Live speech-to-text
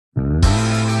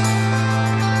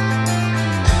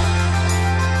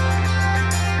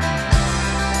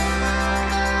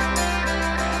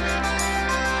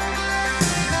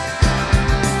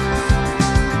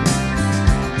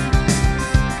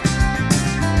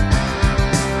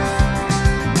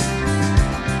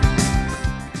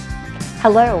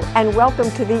Hello and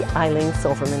welcome to the Ilene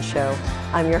Silverman Show.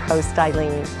 I'm your host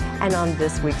Ilene, and on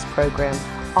this week's program,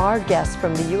 our guests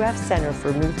from the UF Center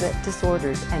for Movement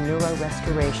Disorders and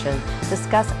Neurorestoration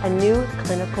discuss a new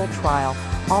clinical trial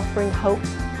offering hope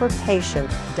for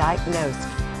patients diagnosed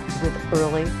with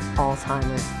early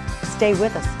Alzheimer's. Stay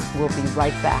with us, we'll be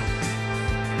right back.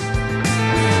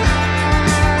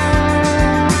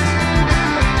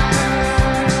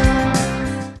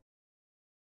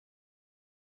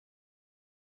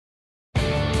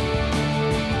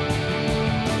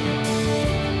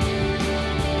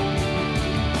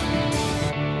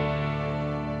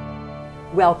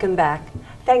 Welcome back.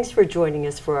 Thanks for joining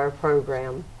us for our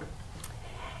program.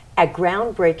 A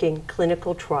groundbreaking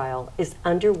clinical trial is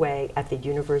underway at the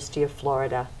University of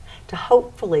Florida to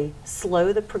hopefully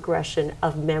slow the progression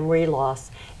of memory loss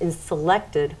in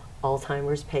selected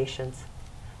Alzheimer's patients.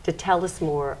 To tell us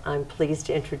more, I'm pleased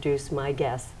to introduce my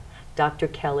guest, Dr.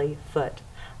 Kelly Foote,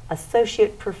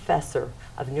 Associate Professor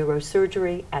of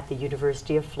Neurosurgery at the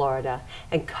University of Florida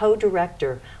and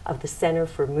co-director of the Center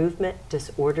for Movement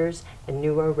Disorders and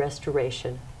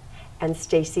Neurorestoration, and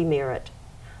Stacy Merritt,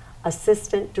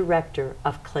 Assistant Director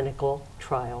of Clinical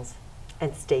Trials.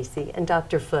 And Stacy and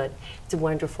Dr. Foote, it's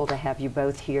wonderful to have you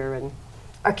both here, and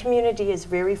our community is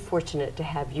very fortunate to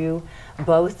have you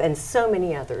both and so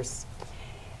many others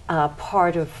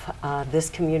part of this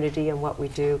community and what we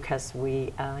do, because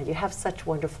you have such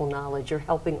wonderful knowledge. You're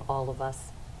helping all of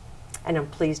us, and I'm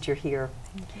pleased you're here.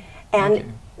 Thank you. And Thank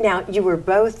you. Now you were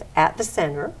both at the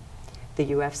center,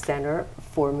 the UF Center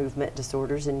for Movement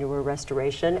Disorders and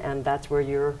Neurorestoration, and that's where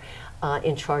you're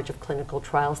in charge of clinical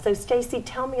trials. So Stacy,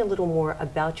 tell me a little more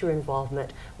about your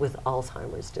involvement with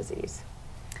Alzheimer's disease.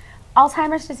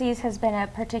 Alzheimer's disease has been a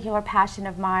particular passion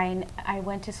of mine. I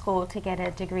went to school to get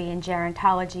a degree in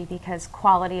gerontology because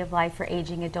quality of life for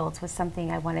aging adults was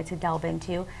something I wanted to delve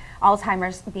into.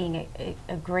 Alzheimer's, being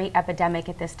a great epidemic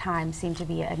at this time, seemed to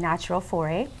be a natural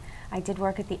foray. I did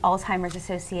work at the Alzheimer's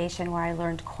Association, where I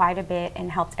learned quite a bit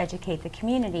and helped educate the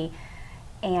community.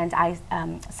 And I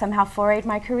somehow forayed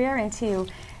my career into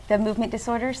the Movement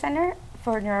Disorder Center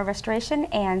for Neurorestoration,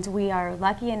 and we are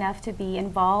lucky enough to be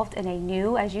involved in a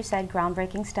new, as you said,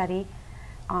 groundbreaking study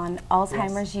on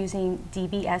Alzheimer's using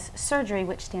DBS surgery,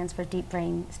 which stands for deep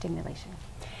brain stimulation.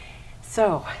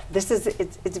 So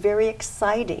it's very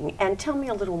exciting. And tell me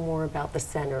a little more about the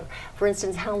center. For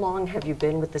instance, how long have you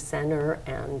been with the center,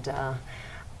 and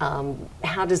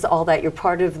how does all that, you're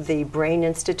part of the Brain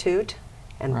Institute,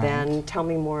 and Right. then tell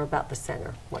me more about the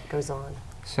center, what goes on.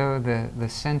 So the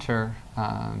center,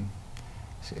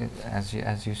 as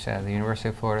you said, the University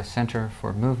of Florida Center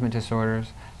for Movement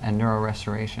Disorders and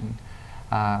Neurorestoration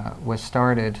was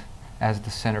started as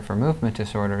the Center for Movement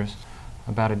Disorders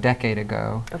about a decade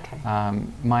ago. Okay.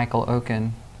 Michael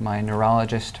Oken, my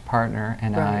neurologist partner,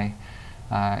 and Right.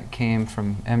 I came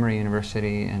from Emory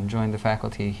University and joined the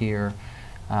faculty here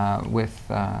with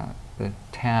the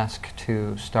task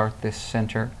to start this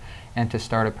center and to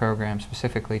start a program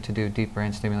specifically to do deep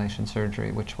brain stimulation surgery,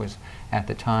 which was at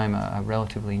the time a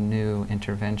relatively new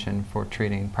intervention for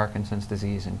treating Parkinson's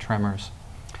disease and tremors.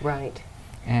 Right.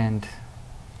 And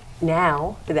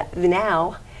Now,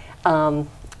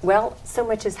 well, so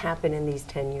much has happened in these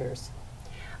 10 years.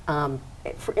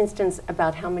 For instance,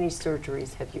 about how many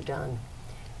surgeries have you done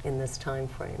in this time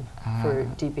frame for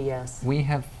DBS? we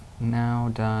have now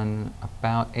done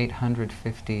about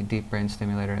 850 deep brain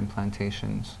stimulator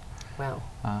implantations. Wow.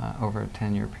 Over a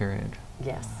 10-year period.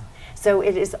 Yes. So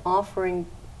it is offering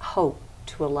hope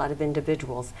to a lot of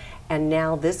individuals. And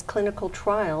now this clinical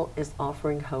trial is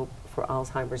offering hope for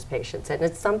Alzheimer's patients. And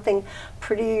it's something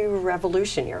pretty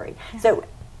revolutionary. Yeah. So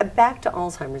back to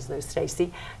Alzheimer's though,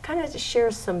 Stacy, kind of share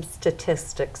some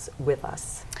statistics with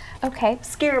us. Okay.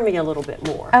 Scare me a little bit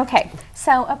more. Okay,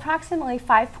 so approximately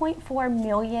 5.4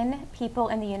 million people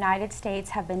in the United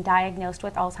States have been diagnosed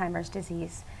with Alzheimer's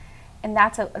disease. And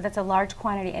that's a large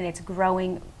quantity, and it's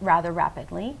growing rather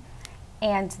rapidly.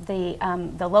 And the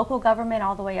local government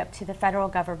all the way up to the federal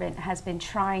government has been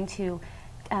trying to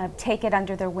take it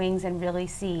under their wings and really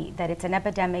see that it's an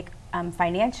epidemic.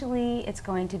 Financially, it's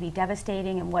going to be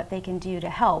devastating, and what they can do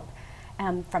to help.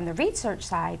 From the research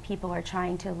side, people are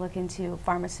trying to look into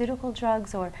pharmaceutical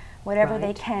drugs or whatever Right.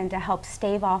 they can to help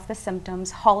stave off the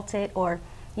symptoms, halt it, or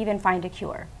even find a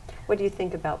cure. What do you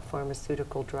think about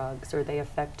pharmaceutical drugs? Are they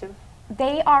effective?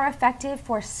 They are effective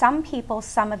for some people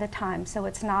some of the time, so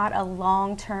it's not a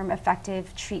long-term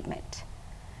effective treatment.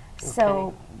 Okay.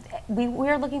 So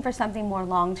we're looking for something more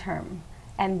long-term,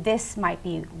 and this might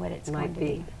be what it's going to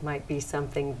be. Might be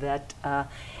something that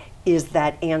is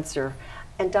that answer.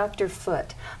 And Dr.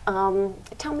 Foote,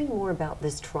 tell me more about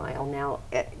this trial. Now,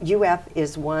 UF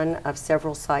is one of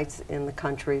several sites in the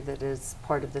country that is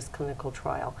part of this clinical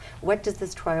trial. What does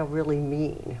this trial really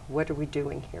mean? What are we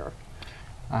doing here?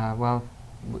 Well,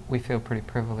 we feel pretty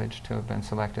privileged to have been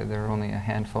selected. There are only a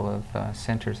handful of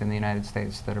centers in the United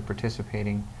States that are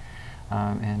participating,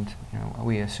 and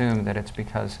we assume that it's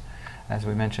because, as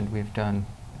we mentioned, we've done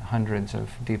hundreds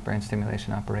of deep brain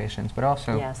stimulation operations, but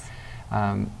also yes.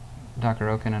 Dr.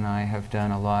 Oken and I have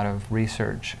done a lot of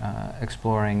research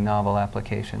exploring novel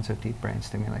applications of deep brain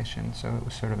stimulation, so it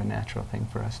was sort of a natural thing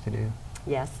for us to do.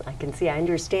 Yes, I can see, I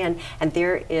understand. And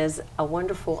there is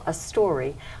a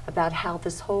story about how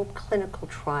this whole clinical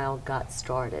trial got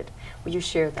started. Will you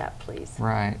share that, please?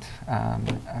 Right.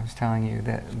 I was telling you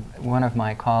that one of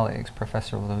my colleagues,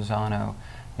 Professor Lozano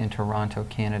in Toronto,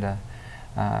 Canada,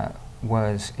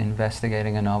 was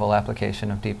investigating a novel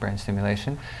application of deep brain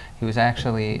stimulation. He was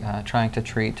actually trying to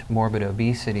treat morbid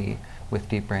obesity with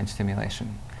deep brain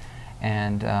stimulation.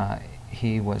 And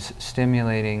he was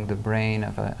stimulating the brain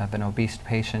of an obese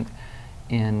patient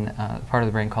in part of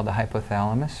the brain called the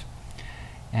hypothalamus.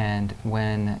 And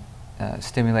when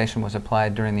stimulation was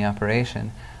applied during the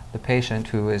operation, the patient,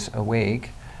 who is awake,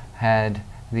 had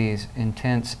these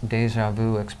intense déjà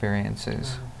vu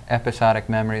experiences, episodic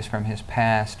memories from his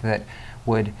past that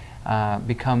would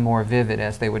become more vivid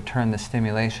as they would turn the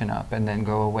stimulation up and then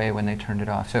go away when they turned it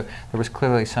off. So there was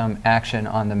clearly some action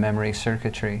on the memory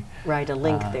circuitry. Right, a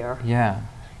link there. Yeah.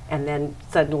 And then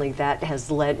suddenly that has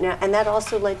led, and that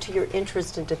also led to your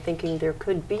interest into thinking there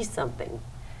could be something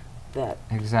that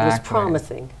was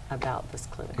promising about this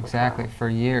clinical Exactly. trial. For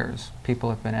years, people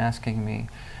have been asking me,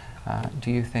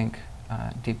 do you think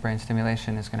deep brain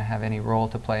stimulation is going to have any role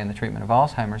to play in the treatment of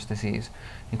Alzheimer's disease,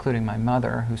 including my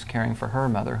mother, who's caring for her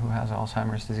mother who has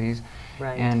Alzheimer's disease.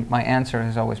 Right. And my answer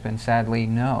has always been, sadly,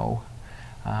 no,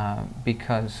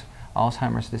 because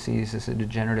Alzheimer's disease is a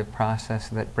degenerative process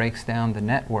that breaks down the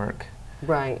network,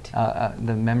 right.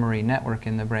 The memory network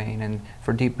in the brain. And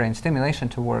for deep brain stimulation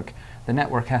to work, the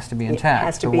network has to be intact. It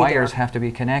has to the be wires there. have to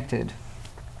be connected.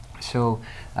 So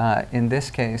in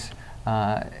this case,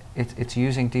 it's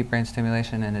using deep brain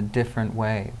stimulation in a different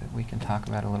way that we can talk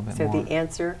about a little bit more. So the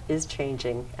answer is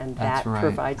changing, and That's that right.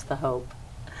 provides the hope.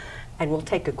 And we'll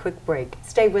take a quick break.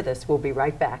 Stay with us. We'll be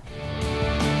right back.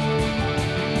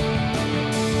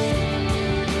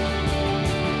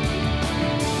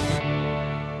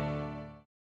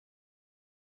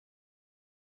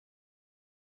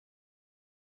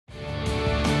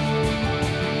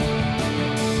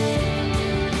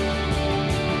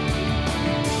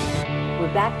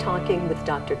 We're back talking with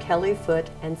Dr. Kelly Foote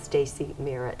and Stacy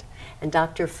Merritt. And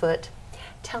Dr. Foote,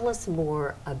 tell us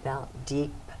more about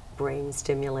deep brain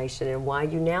stimulation and why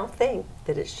you now think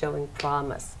that it's showing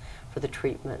promise for the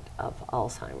treatment of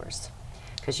Alzheimer's.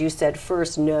 Because you said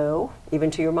first no,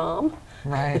 even to your mom.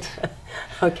 Right.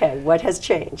 Okay, what has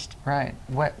changed? Right.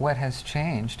 What has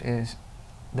changed is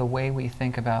the way we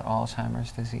think about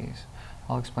Alzheimer's disease.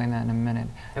 I'll explain that in a minute.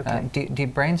 Okay.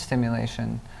 Deep brain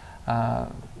stimulation,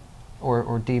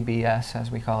 or DBS as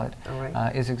we call it, All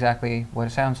right. is exactly what it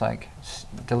sounds like,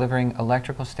 delivering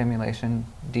electrical stimulation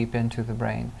deep into the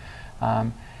brain.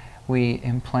 We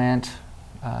implant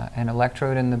an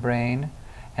electrode in the brain,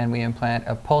 and we implant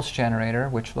a pulse generator,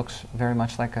 which looks very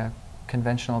much like a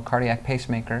conventional cardiac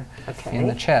pacemaker, Okay. in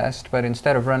the chest, but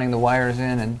instead of running the wires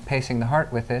in and pacing the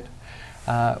heart with it,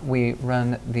 we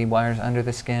run the wires under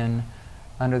the skin,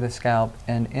 under the scalp,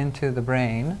 and into the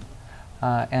brain.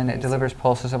 And it delivers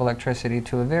pulses of electricity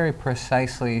to a very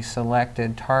precisely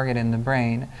selected target in the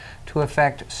brain to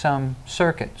affect some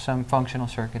circuit, some functional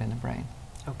circuit in the brain.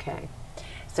 Okay.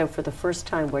 So for the first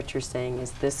time, what you're saying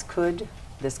is this could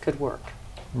work.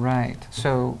 Right.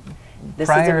 So This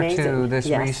is prior to amazing. this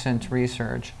Yes. recent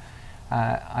research,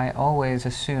 I always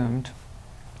assumed,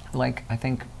 like I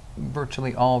think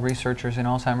virtually all researchers in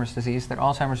Alzheimer's disease, that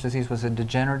Alzheimer's disease was a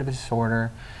degenerative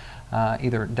disorder,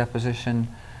 either deposition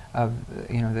of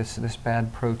this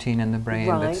bad protein in the brain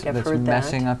Right, I've that's heard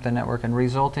messing that. up the network and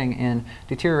resulting in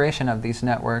deterioration of these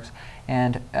networks.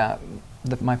 And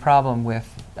my problem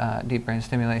with deep brain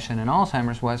stimulation in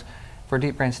Alzheimer's was, for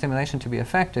deep brain stimulation to be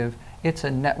effective, it's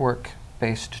a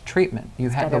network-based treatment.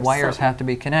 The wires have to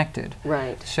be connected.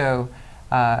 Right. So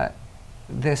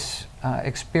this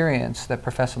experience that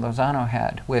Professor Lozano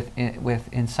had with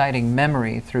inciting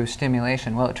memory through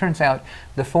stimulation, well, it turns out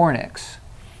the fornix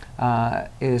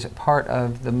is part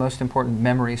of the most important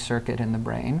memory circuit in the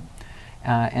brain,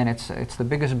 and it's the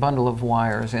biggest bundle of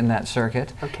wires in that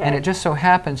circuit, Okay. and it just so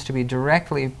happens to be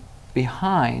directly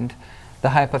behind the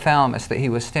hypothalamus that he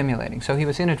was stimulating. So he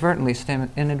was inadvertently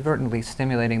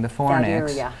stimulating the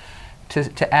fornix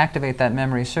to activate that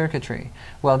memory circuitry.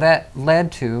 Well, that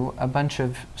led to a bunch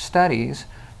of studies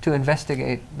to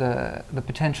investigate the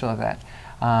potential of that.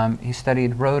 He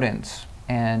studied rodents,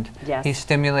 and he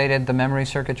stimulated the memory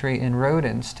circuitry in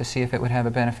rodents to see if it would have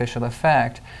a beneficial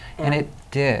effect, and it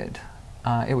did.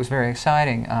 It was very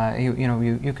exciting.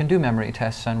 You can do memory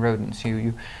tests on rodents.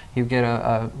 You get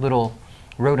a little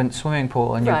rodent swimming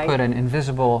pool, and you put an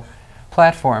invisible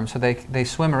platform so they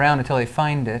swim around until they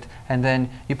find it, and then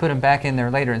you put them back in there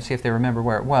later and see if they remember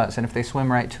where it was. And if they swim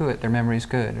right to it, their memory's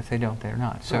good. If they don't, they're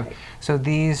not. So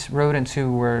these rodents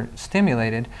who were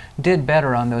stimulated did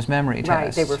better on those memory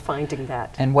tests. Right, they were finding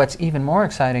that. And what's even more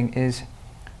exciting is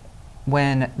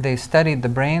when they studied the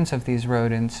brains of these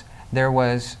rodents, there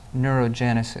was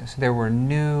neurogenesis. There were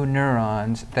new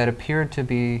neurons that appeared to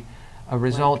be a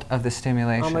result of the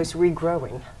stimulation. Almost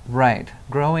regrowing. Right.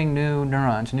 Growing new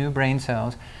neurons, new brain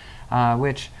cells,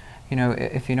 which,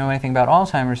 if you know anything about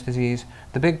Alzheimer's disease,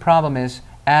 the big problem is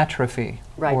atrophy.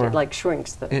 Right, it like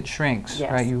shrinks. It shrinks,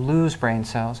 right? You lose brain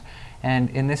cells. And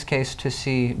in this case, to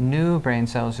see new brain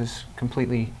cells is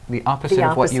completely the opposite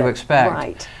of what you expect.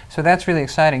 Right. So that's really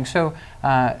exciting. So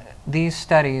these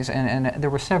studies, and there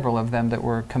were several of them that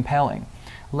were compelling,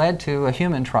 led to a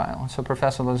human trial. So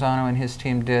Professor Lozano and his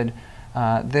team did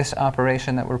this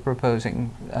operation that we're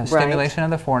proposing, stimulation of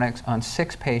the fornix on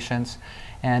 6 patients,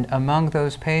 and among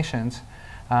those patients,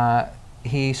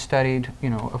 he studied,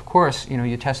 of course,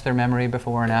 you test their memory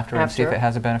before and after and see if it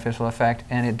has a beneficial effect,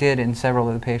 and it did in several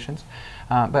of the patients.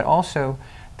 But also,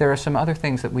 there are some other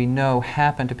things that we know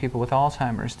happen to people with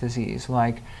Alzheimer's disease,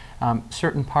 like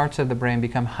certain parts of the brain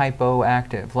become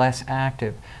hypoactive, less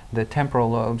active, the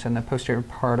temporal lobes and the posterior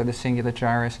part of the cingulate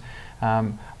gyrus.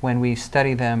 When we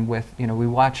study them with, we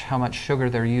watch how much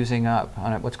sugar they're using up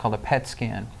on what's called a PET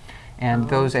scan. And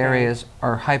those areas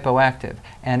are hypoactive.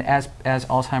 And as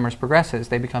Alzheimer's progresses,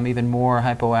 they become even more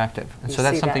hypoactive. And so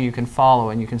that's something you can follow,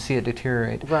 and you can see it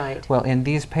deteriorate. Right. Well, in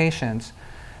these patients,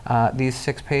 these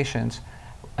 6 patients,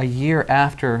 a year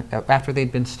after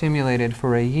they'd been stimulated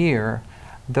for a year,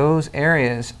 those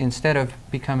areas, instead of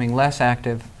becoming less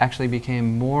active, actually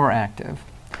became more active.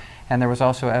 And there was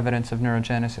also evidence of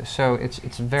neurogenesis. So it's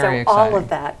very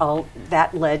exciting. All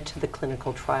that led to the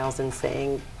clinical trials and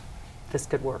saying, this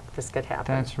could work, this could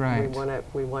happen. That's right.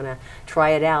 We want to try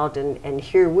it out, and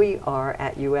here we are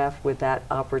at UF with that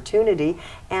opportunity.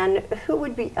 And who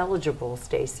would be eligible,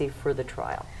 Stacy, for the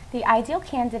trial? The ideal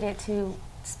candidate to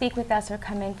speak with us or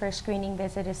come in for a screening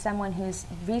visit is someone who's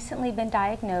recently been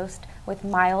diagnosed with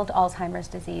mild Alzheimer's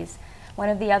disease. One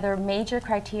of the other major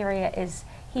criteria is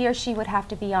he or she would have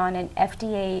to be on an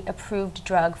FDA-approved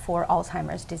drug for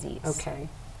Alzheimer's disease. Okay.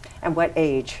 And what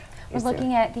age? We're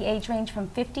looking at the age range from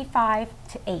 55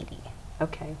 to 80.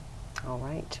 Okay. All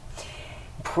right.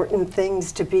 Important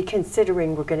things to be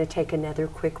considering. We're going to take another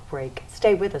quick break.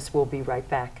 Stay with us. We'll be right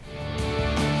back.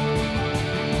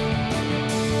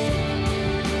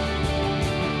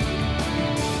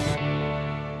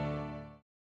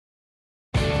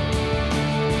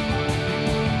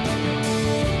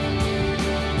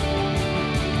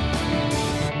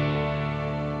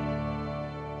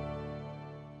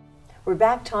 We're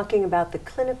back talking about the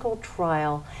clinical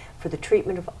trial for the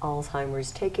treatment of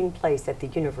Alzheimer's taking place at the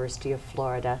University of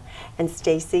Florida. And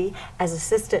Stacy, as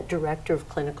Assistant Director of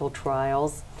Clinical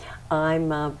Trials,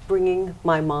 I'm bringing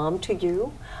my mom to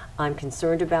you. I'm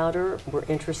concerned about her. We're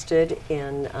interested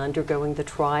in undergoing the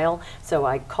trial. So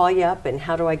I call you up, and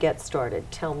how do I get started?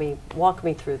 Walk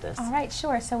me through this. All right,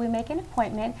 sure. So we make an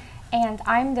appointment, and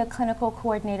I'm the clinical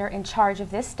coordinator in charge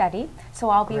of this study. So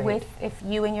I'll be with, if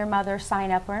you and your mother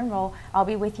sign up or enroll, I'll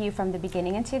be with you from the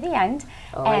beginning and to the end.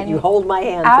 All right, you hold my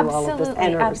hand through all of this.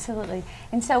 Absolutely.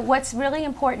 And so what's really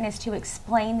important is to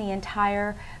explain the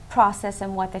entire process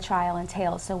and what the trial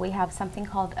entails. So we have something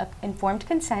called informed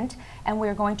consent, and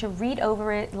we're going to read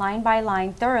over it line by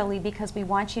line thoroughly because we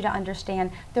want you to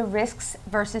understand the risks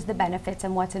versus the benefits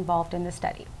and what's involved in the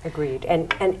study. Agreed.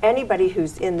 And anybody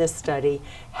who's in this study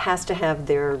has to have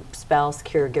their spouse,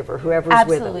 caregiver, whoever's with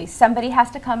them. Absolutely. Somebody has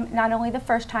to come not only the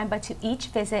first time but to each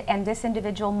visit, and this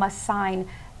individual must sign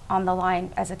on the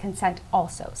line as a consent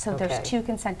also. So there's 2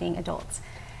 consenting adults.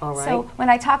 All right. So when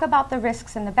I talk about the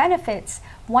risks and the benefits,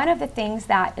 one of the things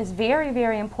that is very,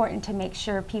 very important to make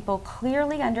sure people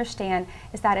clearly understand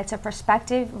is that it's a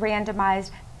prospective, randomized,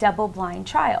 double-blind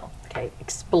trial. Okay,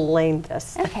 explain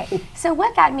this. Okay, so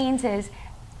what that means is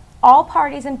all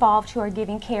parties involved who are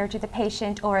giving care to the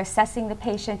patient or assessing the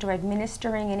patient or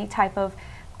administering any type of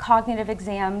cognitive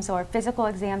exams or physical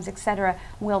exams, etc.,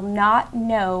 will not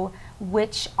know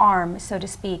which arm, so to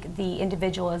speak, the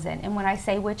individual is in. And when I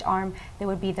say which arm, there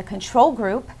would be the control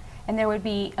group, and there would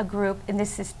be a group, and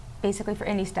this is basically for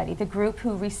any study, the group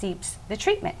who receives the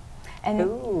treatment. And,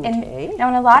 okay. now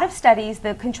in a lot of studies,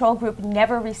 the control group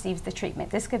never receives the treatment.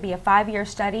 This could be a 5-year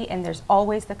study, and there's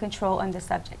always the control and the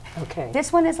subject. Okay.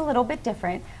 This one is a little bit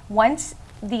different. Once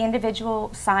the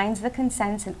individual signs the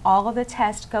consents and all of the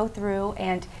tests go through,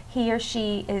 and he or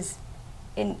she is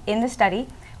in the study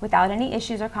without any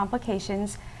issues or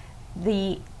complications,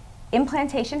 the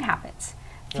implantation happens.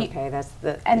 Okay, that's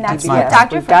the and that's DBS. what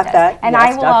Dr. We've Foote got does. that. And yes,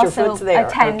 I will Dr. also Foote's there.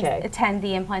 attend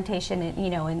the implantation, and,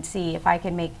 and see if I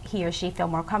can make he or she feel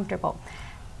more comfortable.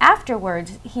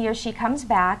 Afterwards, he or she comes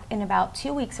back in about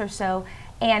 2 weeks or so,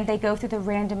 and they go through the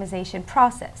randomization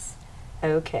process.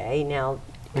 Okay, now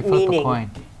They flip a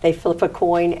coin. They flip a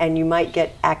coin, and you might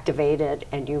get activated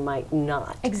and you might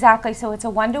not. Exactly, so it's a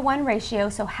 1-to-1 ratio,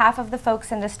 so half of the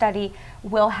folks in the study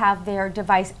will have their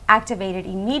device activated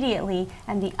immediately,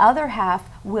 and the other half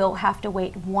will have to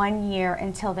wait 1 year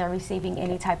until they're receiving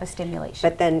any type of stimulation.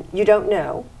 But then you don't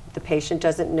know. The patient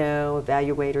doesn't know,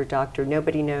 evaluator, doctor,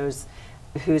 nobody knows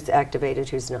who's activated,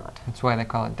 who's not. That's why they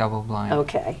call it double blind.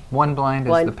 Okay. One blind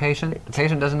is the patient. The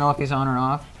patient doesn't know if he's on or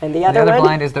off. And the other one?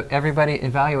 blind is everybody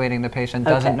evaluating the patient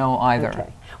doesn't know either.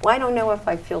 Okay. Well, I don't know if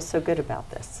I feel so good about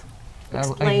this.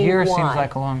 Explain a year why. seems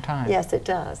like a long time. Yes, it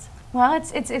does. Well,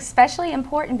 it's especially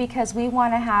important because we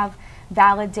want to have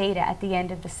valid data at the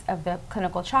end of the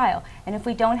clinical trial. And if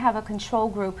we don't have a control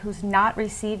group who's not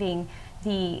receiving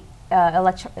the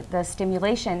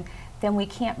stimulation, then we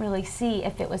can't really see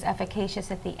if it was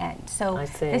efficacious at the end. So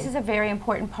this is a very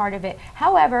important part of it.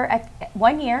 However, at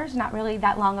 1 year is not really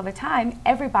that long of a time.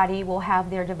 Everybody will have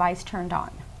their device turned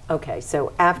on. Okay,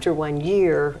 so after 1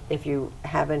 year, if you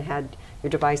haven't had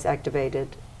your device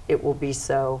activated, it will be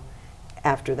so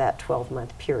after that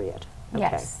 12-month period. Okay.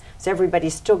 Yes. So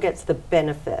everybody still gets the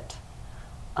benefit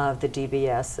of the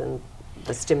DBS and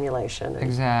the stimulation.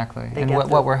 Exactly. And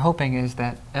what we're hoping is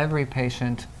that every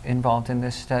patient involved in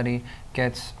this study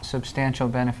gets substantial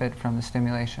benefit from the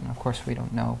stimulation. Of course, we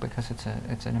don't know because it's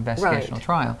an investigational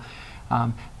trial.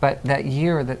 But that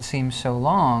year that seems so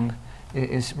long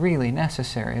is really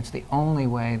necessary. It's the only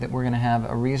way that we're going to have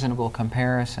a reasonable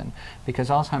comparison, because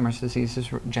Alzheimer's disease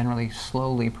is generally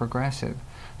slowly progressive.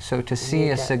 So to see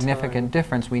a significant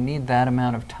difference, we need that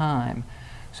amount of time.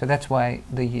 So that's why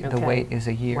the wait is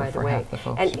a year for half the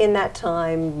folks. And in that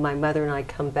time, my mother and I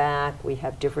come back, we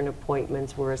have different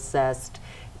appointments, we're assessed,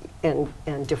 and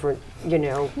different,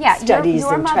 studies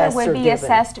your and mother tests would are be given.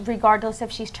 assessed regardless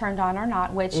if she's turned on or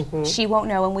not, which she won't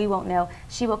know and we won't know.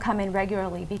 She will come in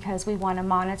regularly because we want to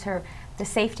monitor the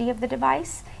safety of the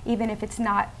device. Even if it's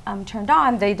not turned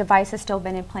on, the device has still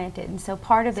been implanted. And so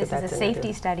part of this is a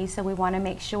safety study, so we want to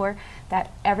make sure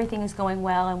that everything is going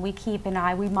well, and we keep an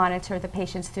eye, we monitor the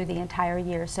patients through the entire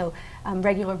year. So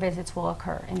regular visits will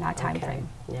occur in that time frame.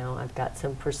 Now I've got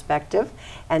some perspective,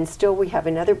 and still we have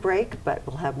another break, but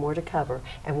we'll have more to cover,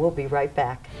 and we'll be right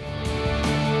back.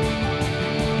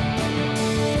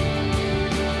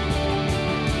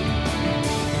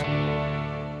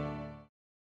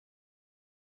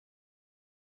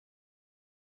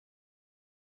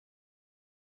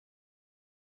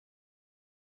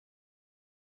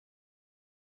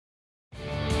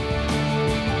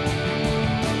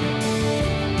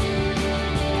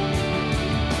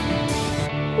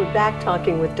 We're back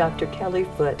talking with Dr. Kelly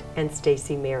Foote and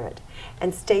Stacy Merritt.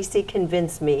 And Stacy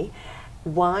convinced me,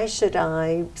 why should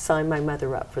I sign my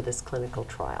mother up for this clinical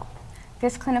trial?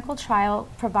 This clinical trial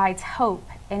provides hope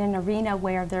in an arena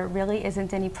where there really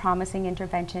isn't any promising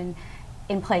intervention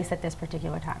in place at this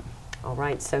particular time. All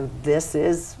right, so this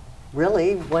is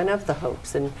really one of the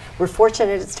hopes, and we're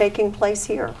fortunate it's taking place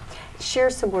here. Share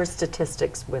some more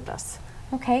statistics with us.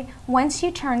 Okay, once you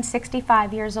turn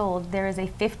 65 years old, there is a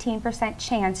 15%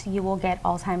 chance you will get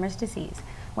Alzheimer's disease.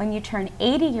 When you turn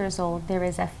 80 years old, there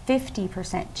is a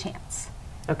 50% chance.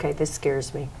 Okay, this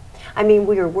scares me. I mean,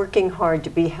 we are working hard to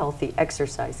be healthy,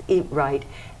 exercise, eat right,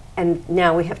 and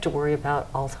now we have to worry about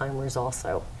Alzheimer's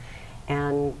also.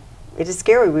 And it is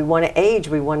scary. We want to age,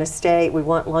 we want to stay, we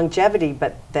want longevity,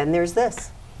 but then there's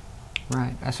this.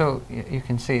 Right. So you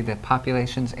can see the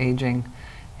population's aging,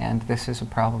 and this is a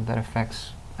problem that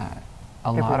affects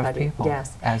a lot of people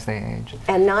as they age.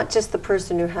 And not just the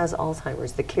person who has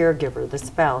Alzheimer's, the caregiver, the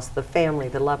spouse, the family,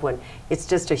 the loved one. It's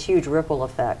just a huge ripple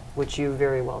effect, which you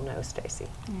very well know, Stacy.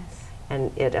 Yes.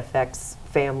 And it affects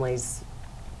families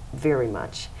very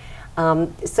much.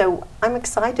 So I'm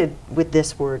excited with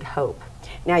this word, hope.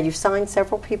 Now, you've signed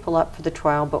several people up for the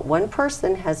trial, but one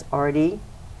person has already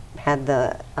had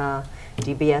the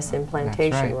DBS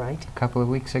implantation, That's right? A couple of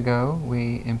weeks ago,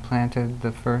 we implanted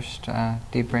the first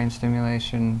deep brain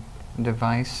stimulation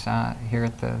device here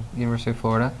at the University of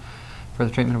Florida for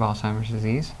the treatment of Alzheimer's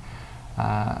disease.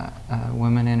 A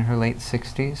woman in her late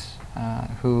 60s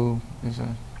who is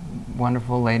a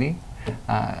wonderful lady,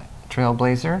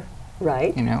 trailblazer.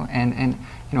 Right. You know, and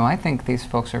you know, I think these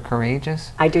folks are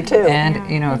courageous. I do too. And Yeah,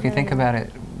 you know, if you really think are. about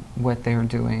it, what they're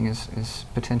doing is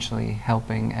potentially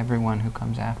helping everyone who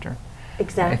comes after.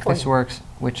 Exactly. If this works,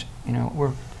 which, you know,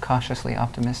 we're cautiously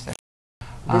optimistic.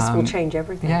 This will change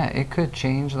everything. Yeah, it could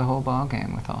change the whole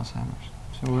ballgame with Alzheimer's.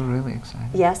 So we're really excited.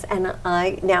 Yes, and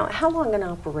now, how long an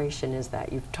operation is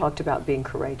that? You've talked about being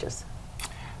courageous.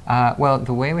 Well,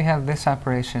 the way we have this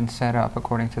operation set up,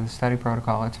 according to the study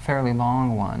protocol, it's a fairly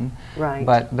long one. Right.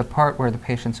 But the part where the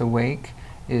patient's awake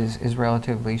is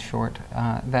relatively short.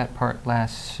 That part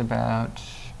lasts about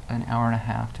an hour and a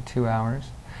half to 2 hours.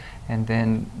 And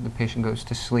then the patient goes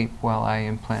to sleep while I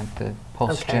implant the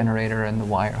pulse Okay. generator and the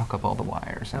wire, hook up all the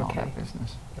wires and all Okay. that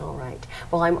business. All right.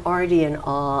 Well, I'm already in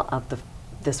awe of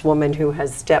this woman who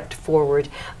has stepped forward.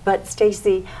 But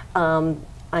Stacy,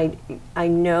 I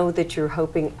know that you're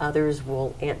hoping others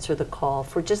will answer the call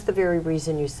for just the very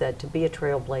reason you said, to be a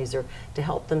trailblazer, to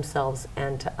help themselves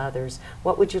and to others.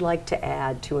 What would you like to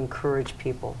add to encourage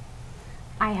people?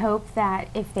 I hope that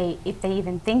if they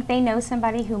even think they know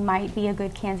somebody who might be a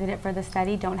good candidate for the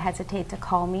study, don't hesitate to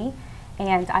call me,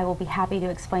 and I will be happy to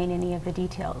explain any of the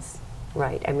details.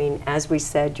 Right. I mean, as we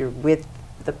said, you're with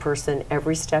the person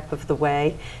every step of the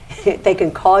way. They can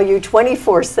call you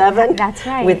 24/7. That's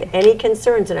right. With any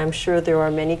concerns, and I'm sure there are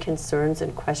many concerns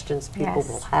and questions people Yes,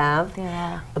 will have. there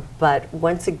are. But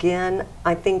once again,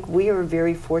 I think we are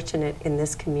very fortunate in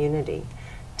this community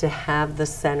to have the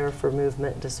Center for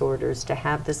Movement Disorders, to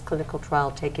have this clinical trial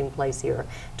taking place here,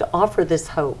 to offer this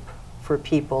hope for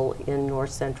people in North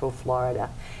Central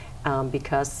Florida.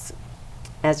 Because,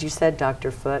 as you said, Dr.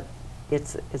 Foote,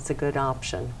 it's a good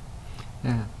option.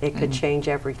 Yeah. It could change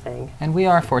everything. And we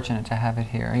are fortunate to have it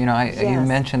here. You know, you Yes.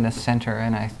 mentioned the center,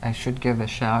 and I should give a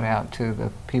shout out to the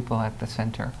people at the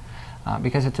center,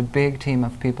 because it's a big team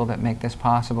of people that make this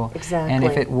possible. Exactly. And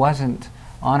if it wasn't,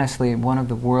 honestly, one of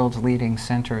the world's leading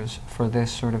centers for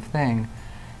this sort of thing,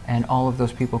 and all of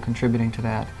those people contributing to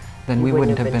that, then You we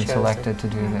wouldn't have been chosen. selected to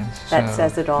do this. That So,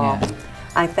 says it all. yeah.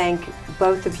 I thank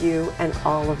both of you and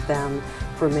all of them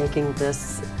for making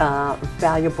this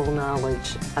valuable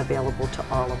knowledge available to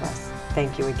all of us.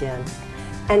 Thank you again.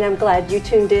 And I'm glad you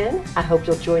tuned in. I hope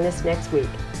you'll join us next week.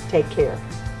 Take care.